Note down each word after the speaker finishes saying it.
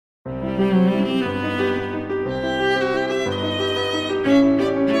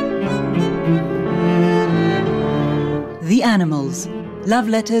The Animals, Love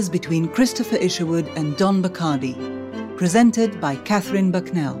Letters between Christopher Isherwood and Don Bachardy, presented by Catherine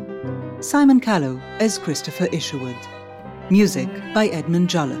Bucknell. Simon Callow as Christopher Isherwood. Music by Edmund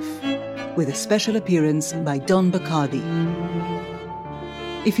Jolliffe, with a special appearance by Don Bachardy.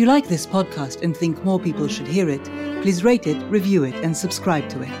 If you like this podcast and think more people should hear it, please rate it, review it, and subscribe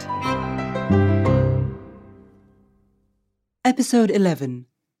to it. Episode 11.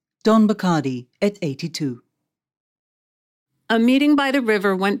 Don Bachardy at 82. A Meeting by the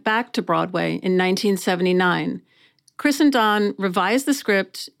River went back to Broadway in 1979. Chris and Don revised the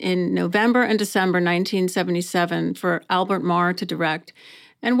script in November and December 1977 for Albert Marr to direct,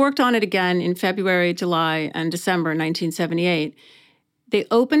 and worked on it again in February, July, and December 1978. They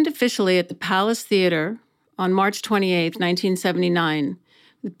opened officially at the Palace Theatre on March 28, 1979,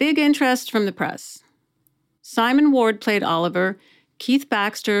 with big interest from the press. Simon Ward played Oliver, Keith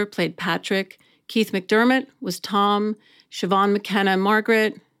Baxter played Patrick, Keith McDermott was Tom, Siobhan McKenna,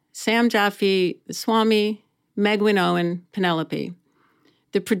 Margaret, Sam Jaffe, the Swami, Megwin Owen, Penelope.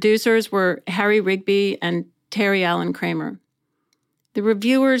 The producers were Harry Rigby and Terry Allen Kramer. The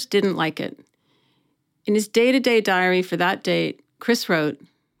reviewers didn't like it. In his day-to-day diary for that date, Chris wrote,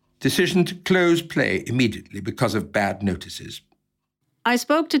 "Decision to close play immediately because of bad notices." I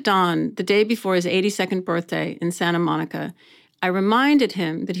spoke to Don the day before his 82nd birthday in Santa Monica. I reminded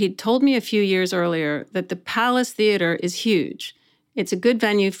him that he'd told me a few years earlier that the Palace Theatre is huge. It's a good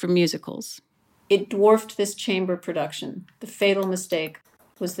venue for musicals. It dwarfed this chamber production. The fatal mistake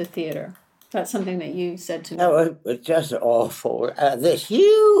was the theatre. That's something that you said to me. No, it was just awful. This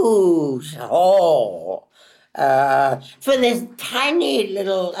huge hall for this tiny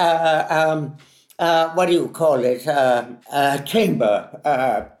little, what do you call it,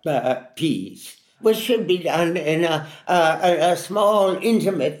 chamber piece, which should be done in a small,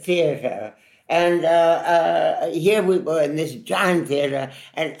 intimate theatre. And here we were in this giant theatre,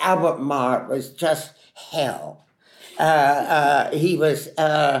 and Albert Marr was just hell. He was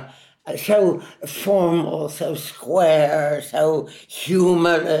so formal, so square, so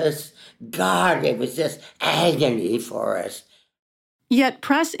humorless. God, it was just agony for us. Yet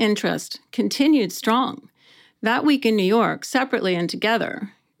press interest continued strong. That week in New York, separately and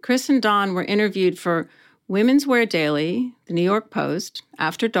together, Chris and Don were interviewed for Women's Wear Daily, The New York Post,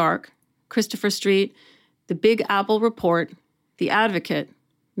 After Dark, Christopher Street, The Big Apple Report, The Advocate,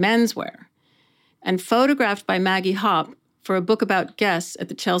 Menswear, and photographed by Maggie Hopp for a book about guests at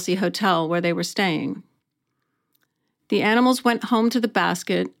the Chelsea Hotel where they were staying. The Animals went home to the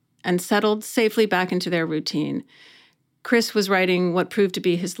basket and settled safely back into their routine. Chris was writing what proved to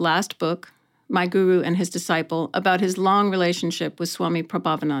be his last book, My Guru and His Disciple, about his long relationship with Swami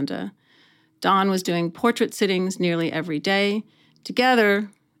Prabhavananda. Don was doing portrait sittings nearly every day. Together,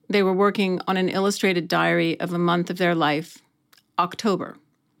 they were working on an illustrated diary of a month of their life, October.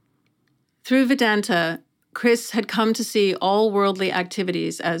 Through Vedanta, Chris had come to see all worldly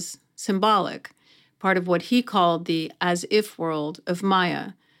activities as symbolic, part of what he called the as-if world of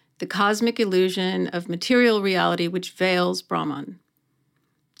Maya, the cosmic illusion of material reality which veils Brahman.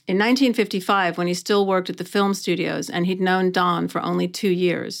 In 1955, when he still worked at the film studios and he'd known Don for only 2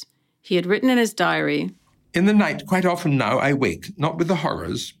 years, he had written in his diary, "In the night, quite often now, I wake, not with the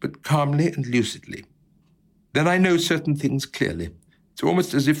horrors, but calmly and lucidly. Then I know certain things clearly. It's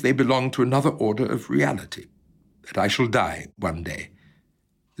almost as if they belong to another order of reality, that I shall die one day,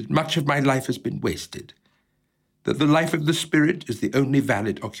 that much of my life has been wasted, that the life of the spirit is the only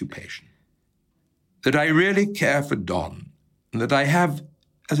valid occupation, that I really care for Don, and that I have,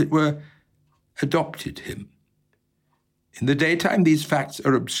 as it were, adopted him. In the daytime, these facts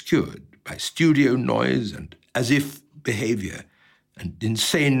are obscured by studio noise and as-if behavior and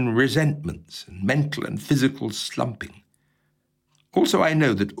insane resentments and mental and physical slumping. Also, I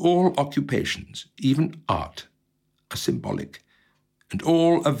know that all occupations, even art, are symbolic, and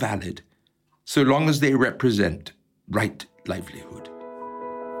all are valid, so long as they represent right livelihood."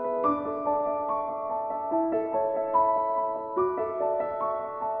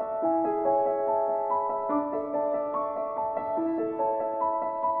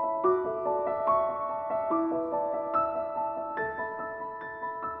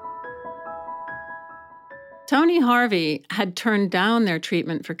 Tony Harvey had turned down their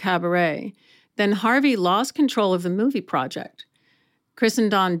treatment for Cabaret. Then Harvey lost control of the movie project. Chris and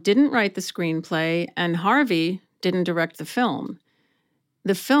Don didn't write the screenplay, and Harvey didn't direct the film.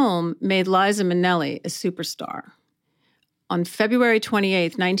 The film made Liza Minnelli a superstar. On February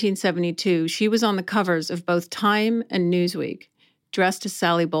 28, 1972, she was on the covers of both Time and Newsweek. dressed as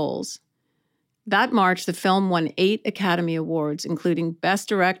Sally Bowles. That March, the film won 8 Academy Awards, including Best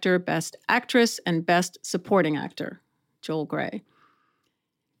Director, Best Actress, and Best Supporting Actor, Joel Grey.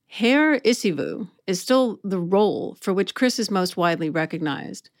 Herr Isivu is still the role for which Chris is most widely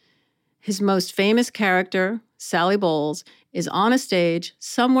recognized. His most famous character, Sally Bowles, is on a stage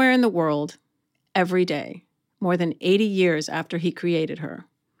somewhere in the world every day, more than 80 years after he created her.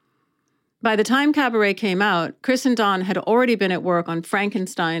 By the time Cabaret came out, Chris and Don had already been at work on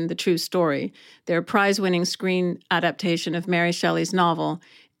Frankenstein, the True Story, their prize-winning screen adaptation of Mary Shelley's novel,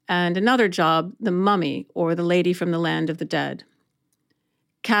 and another job, The Mummy, or The Lady from the Land of the Dead.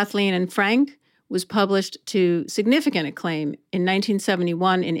 Kathleen and Frank was published to significant acclaim in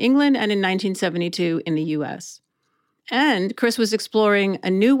 1971 in England and in 1972 in the US. And Chris was exploring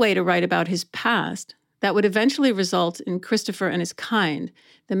a new way to write about his past that would eventually result in Christopher and His Kind,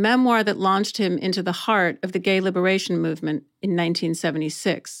 the memoir that launched him into the heart of the gay liberation movement in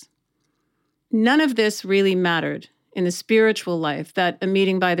 1976. None of this really mattered in the spiritual life that A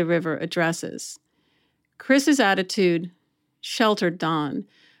Meeting by the River addresses. Chris's attitude sheltered Don,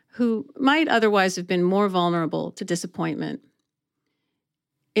 who might otherwise have been more vulnerable to disappointment.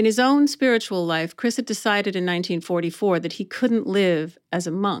 In his own spiritual life, Chris had decided in 1944 that he couldn't live as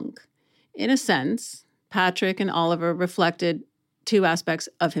a monk. In a sense, Patrick and Oliver reflected 2 aspects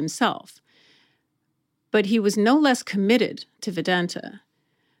of himself. But he was no less committed to Vedanta.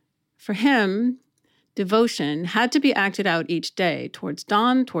 For him, devotion had to be acted out each day towards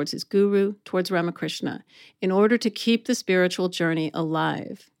Don, towards his guru, towards Ramakrishna, in order to keep the spiritual journey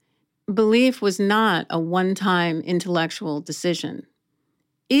alive. Belief was not a one-time intellectual decision.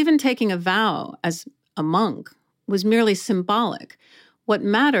 Even taking a vow as a monk was merely symbolic. What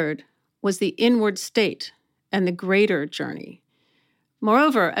mattered was the inward state and the greater journey.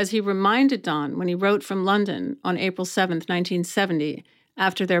 Moreover, as he reminded Don when he wrote from London on April 7, 1970,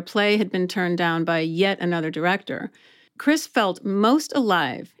 after their play had been turned down by yet another director, Chris felt most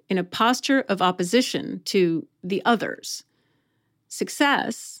alive in a posture of opposition to the others.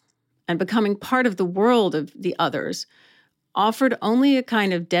 Success, and becoming part of the world of the others, offered only a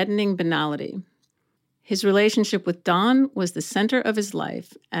kind of deadening banality. His relationship with Don was the center of his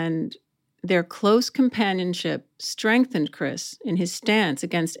life, and their close companionship strengthened Chris in his stance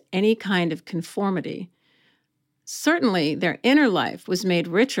against any kind of conformity. Certainly, their inner life was made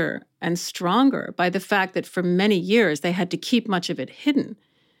richer and stronger by the fact that for many years they had to keep much of it hidden.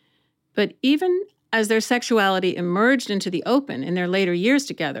 But even as their sexuality emerged into the open in their later years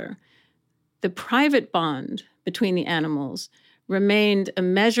together, the private bond between the animals remained a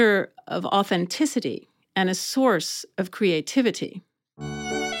measure of authenticity and a source of creativity.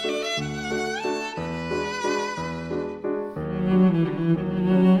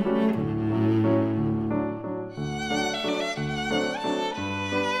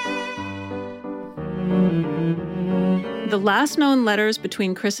 The last known letters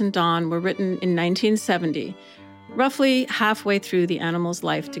between Chris and Don were written in 1970, roughly halfway through the animals'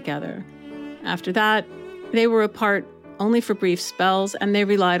 life together. After that, they were apart only for brief spells, and they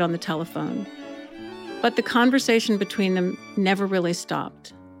relied on the telephone. But the conversation between them never really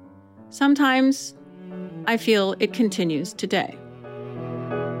stopped. Sometimes I feel it continues today.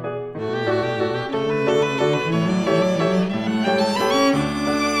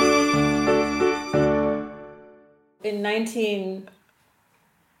 In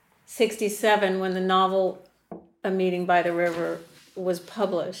 1967, when the novel A Meeting by the River was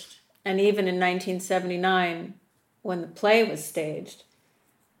published, and even in 1979, when the play was staged,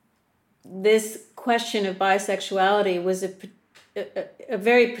 this question of bisexuality was a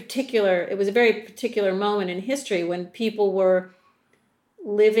very particular moment in history when people were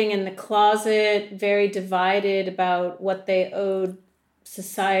living in the closet, very divided about what they owed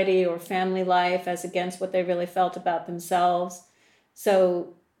society or family life as against what they really felt about themselves.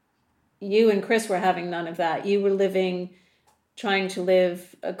 So you and Chris were having none of that. You were trying to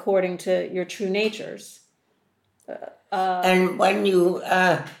live according to your true natures. And when you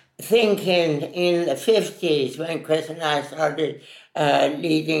think in the 50s, when Chris and I started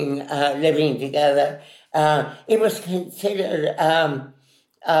living together, it was considered,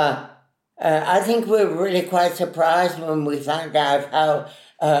 I think we were really quite surprised when we found out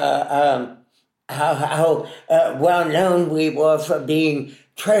how well known we were for being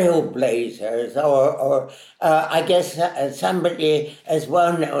trailblazers, or I guess somebody as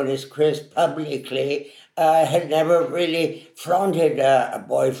well known as Chris publicly had never really flaunted a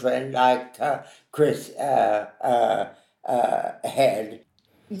boyfriend like Chris had.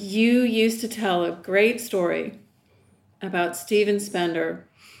 You used to tell a great story about Steven Spender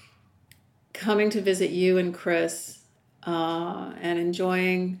coming to visit you and Chris and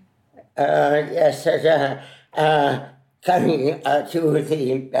enjoying? Yes, coming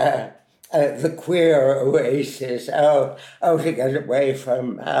to the queer oasis, to get away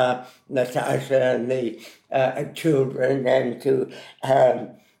from Natasha and the children, and to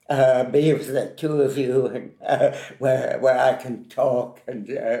be with the two of you, and where I can talk and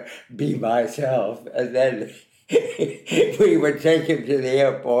be myself, and then we would take him to the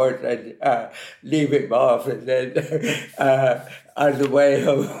airport and leave him off, and then on the way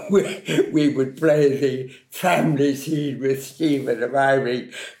home we would play the family scene with Stephen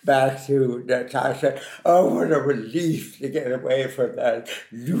arriving back to Natasha. Oh, what a relief to get away from that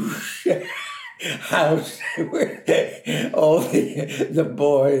loose house with all the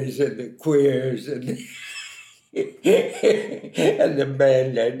boys and the queers and and the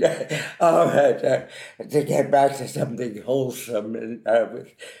men, and to get back to something wholesome and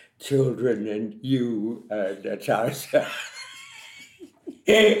with children and you, Natasha.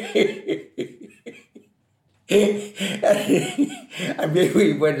 I mean,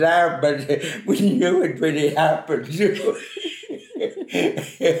 we were there, but we knew it really happened.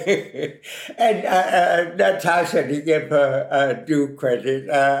 And Natasha, to give her due credit,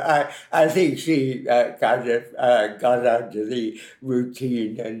 I think she kind of got under the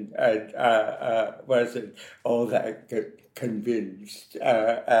routine and wasn't all that convinced.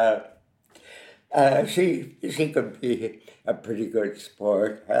 She could be a pretty good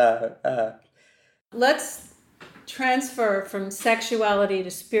sport. Let's transfer from sexuality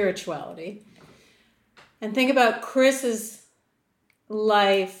to spirituality and think about Chris's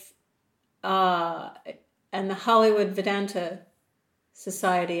life and the Hollywood Vedanta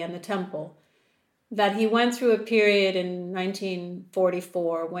Society and the temple, that he went through a period in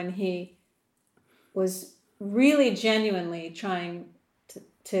 1944 when he was really genuinely trying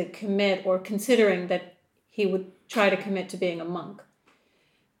to commit, or considering that he would try to commit to being a monk.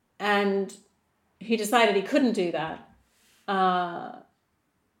 And he decided he couldn't do that.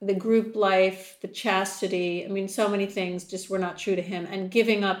 The group life, the chastity, I mean, so many things just were not true to him. And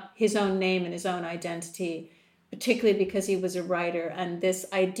giving up his own name and his own identity, particularly because he was a writer, and this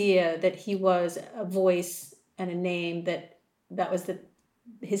idea that he was a voice and a name, that was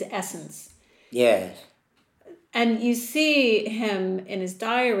his essence. Yes. And you see him in his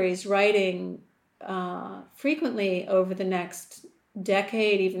diaries writing frequently over the next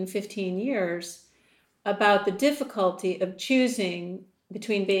decade, even 15 years, about the difficulty of choosing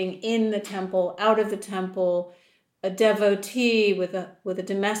between being in the temple, out of the temple, a devotee with a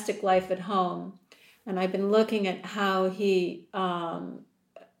domestic life at home. And I've been looking at how he, when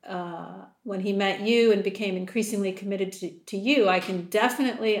he met you and became increasingly committed to you, I can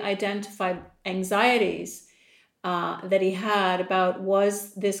definitely identify anxieties that he had about,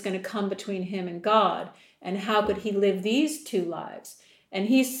 was this going to come between him and God? And how could he live these two lives? And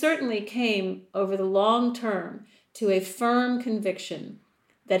he certainly came over the long term to a firm conviction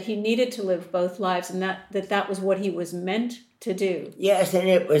that he needed to live both lives, and that was what he was meant to do. Yes, and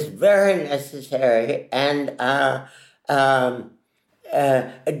it was very necessary, and a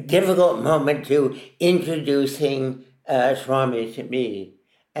difficult moment to introducing Swami to me.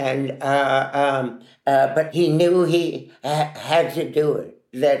 And but he knew he had to do it,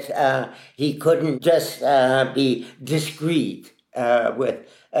 that he couldn't just be discreet with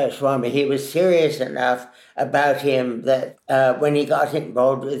Swami. He was serious enough about him that when he got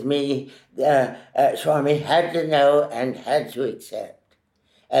involved with me, Swami had to know and had to accept.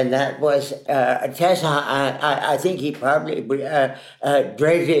 And that was a test I think he probably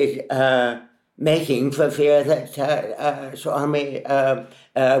dreaded making, for fear that Swami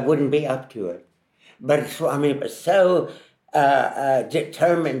wouldn't be up to it. But Swami was so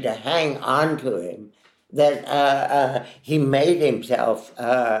determined to hang on to him that he made himself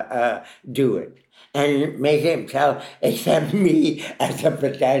do it, and made himself accept me as a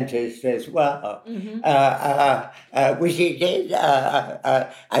Vedantist as well, which he did. I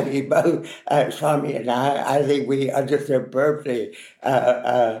mean, both Swami and I think we understood perfectly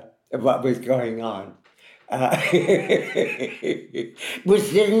what was going on.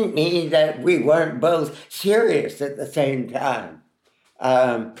 Which didn't mean that we weren't both serious at the same time.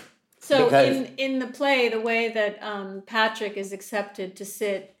 So in the play, the way that Patrick is accepted to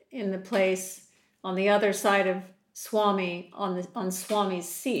sit in the place on the other side of Swami, on Swami's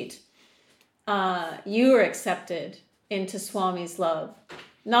seat, you were accepted into Swami's love.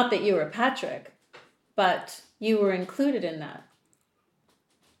 Not that you were Patrick, but you were included in that.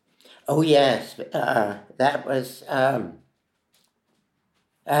 Oh yes, that was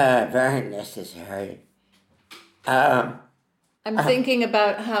very necessary. I'm thinking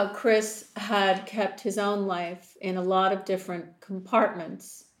about how Chris had kept his own life in a lot of different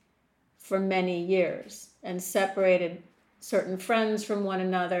compartments for many years and separated certain friends from one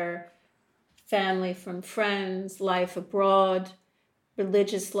another, family from friends, life abroad,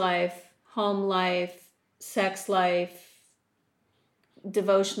 religious life, home life, sex life,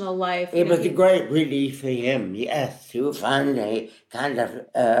 devotional life. It was a great relief for him, yes, to finally kind of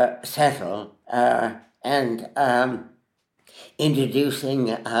settle and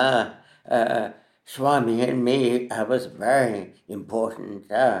introducing Swami and me was a very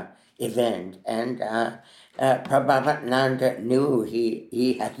important event, and Prabhavananda knew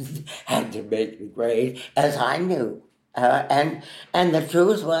he had to make the grade, as I knew. And the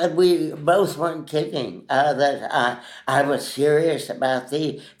truth was, we both weren't kidding, that I was serious about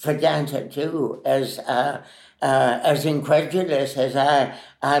the Vedanta too, as incredulous as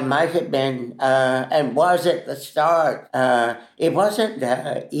I might have been and was at the start. It wasn't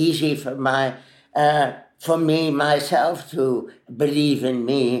easy for me myself to believe in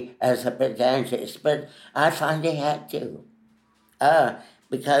me as a Vedantist, but I finally had to,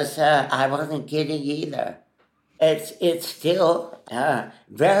 because I wasn't kidding either. It's still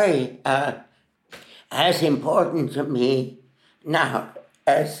very as important to me now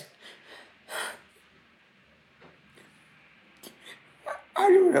as I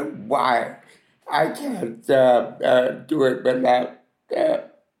don't know why I can't do it without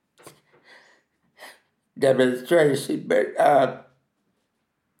demonstration, but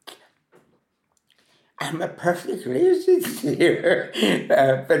I'm a perfectly sincere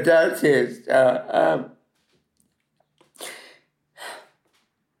Vedantist.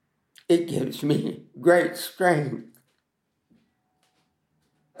 It gives me great strength.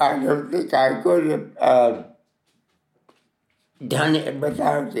 I don't think I could have done it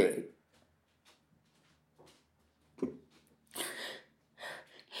without it.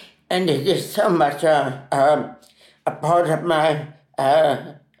 And it is so much a part of my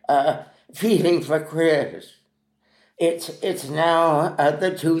feeling for Chris. It's now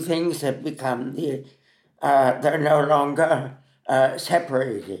the two things have become they're no longer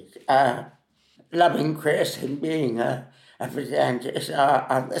separated. Loving Chris and being a Vedantist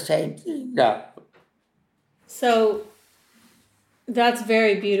are the same thing now. So that's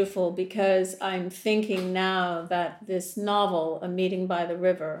very beautiful, because I'm thinking now that this novel, A Meeting by the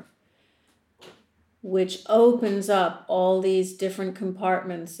River, which opens up all these different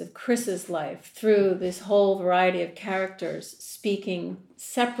compartments of Chris's life through this whole variety of characters speaking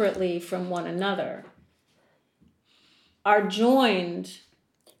separately from one another, are joined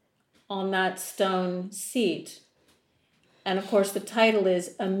on that stone seat. And of course, the title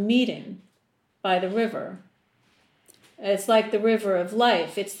is A Meeting by the River. It's like the river of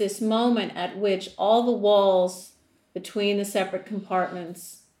life. It's this moment at which all the walls between the separate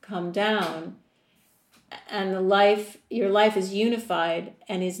compartments come down, and your life is unified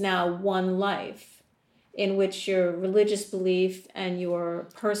and is now one life, in which your religious belief and your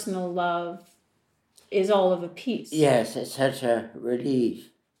personal love is all of a piece. Yes, it's such a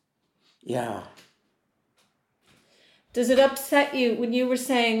relief. Yeah. Does it upset you when you were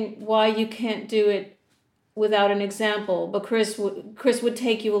saying why you can't do it without an example, but Chris would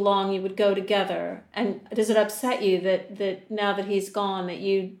take you along, you would go together, and does it upset you that now that he's gone, that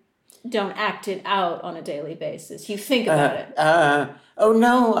you don't act it out on a daily basis? You think about it. Oh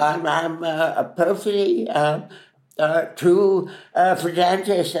no, I'm a perfectly true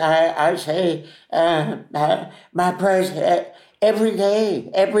Vedantist. I say my prayers every day,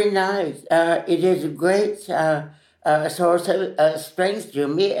 every night. It is a great source of strength to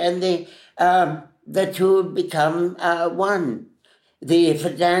me, and the two become one. The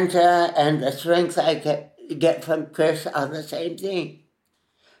Vedanta and the strength I get from Chris are the same thing.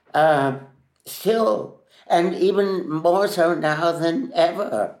 Still, and even more so now than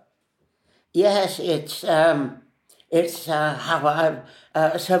ever. Yes, it's how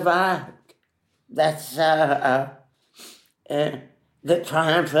I've survived. That's the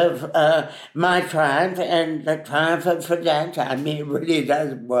triumph of my triumph and the triumph of Vedanta. I mean, it really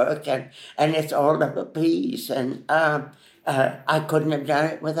does work, and it's all of a piece, and I couldn't have done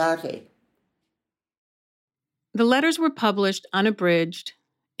it without it. The letters were published unabridged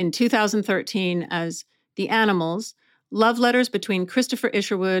in 2013 as The Animals, Love Letters Between Christopher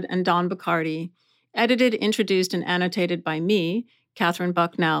Isherwood and Don Bachardy, edited, introduced, and annotated by me, Catherine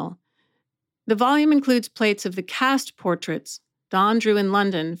Bucknell. The volume includes plates of the cast portraits Don drew in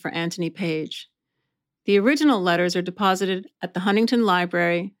London for Anthony Page. The original letters are deposited at the Huntington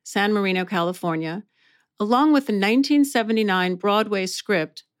Library, San Marino, California, along with the 1979 Broadway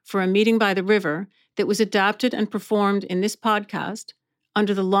script for A Meeting by the River It was adapted and performed in this podcast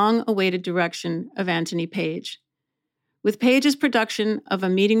under the long-awaited direction of Anthony Page. With Page's production of A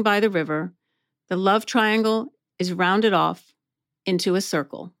Meeting by the River, the love triangle is rounded off into a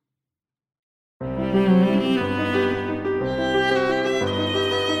circle.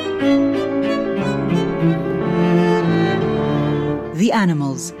 The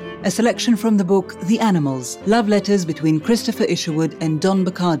Animals, a selection from the book The Animals, Love Letters Between Christopher Isherwood and Don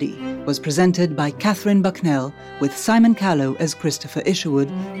Bachardy, was presented by Catherine Bucknell with Simon Callow as Christopher Isherwood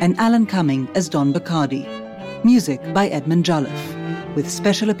and Alan Cumming as Don Bachardy. Music by Edmund Jolliffe, with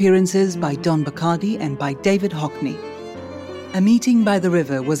special appearances by Don Bachardy and by David Hockney. A Meeting by the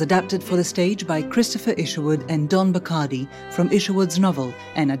River was adapted for the stage by Christopher Isherwood and Don Bachardy from Isherwood's novel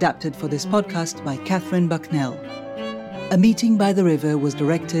and adapted for this podcast by Catherine Bucknell. A Meeting by the River was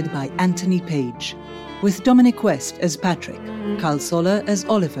directed by Anthony Page, with Dominic West as Patrick, Carl Soller as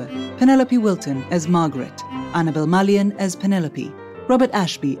Oliver, Penelope Wilton as Margaret, Annabel Malian as Penelope, Robert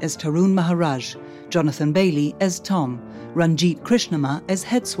Ashby as Tarun Maharaj, Jonathan Bailey as Tom, Ranjit Krishnama as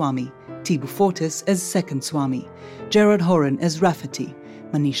Head Swami, Tibu Fortis as Second Swami, Gerard Horan as Rafferty,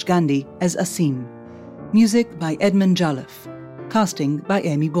 Manish Gandhi as Asim. Music by Edmund Jolliffe. Casting by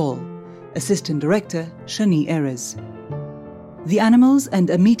Amy Ball. Assistant Director Shani Erez. The Animals and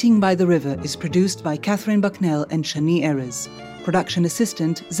A Meeting by the River is produced by Catherine Bucknell and Shani Erez. Production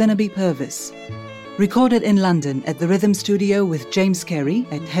assistant Zenabi Purvis. Recorded in London at the Rhythm Studio with James Carey,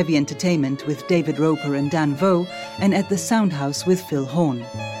 at Heavy Entertainment with David Roper and Dan Vo, and at the Soundhouse with Phil Horn.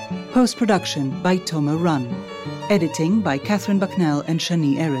 Post-production by Tomo Runn. Editing by Catherine Bucknell and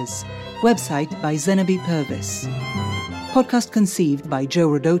Shani Erez. Website by Zenabi Purvis. Podcast conceived by Joe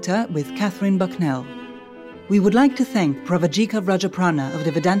Rodota with Catherine Bucknell. We would like to thank Pravajika Vrajaprana of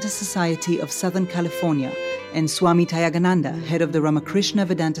the Vedanta Society of Southern California and Swami Tayagananda, head of the Ramakrishna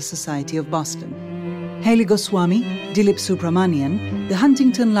Vedanta Society of Boston. Haley Goswami, Dilip Subramanian, the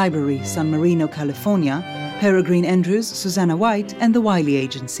Huntington Library, San Marino, California, Peregrine Andrews, Susanna White, and the Wiley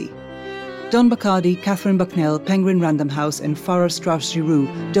Agency. Don Bachardy, Catherine Bucknell, Penguin Random House, and Farah Strauss-Giroux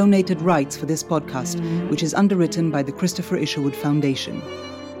donated rights for this podcast, which is underwritten by the Christopher Isherwood Foundation.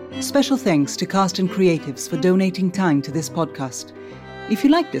 Special thanks to cast and creatives for donating time to this podcast. If you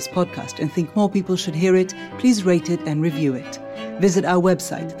like this podcast and think more people should hear it, please rate it and review it. Visit our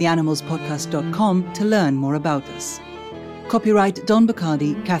website, theanimalspodcast.com, to learn more about us. Copyright Don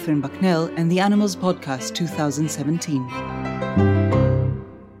Bachardy, Catherine Bucknell, and The Animals Podcast 2017.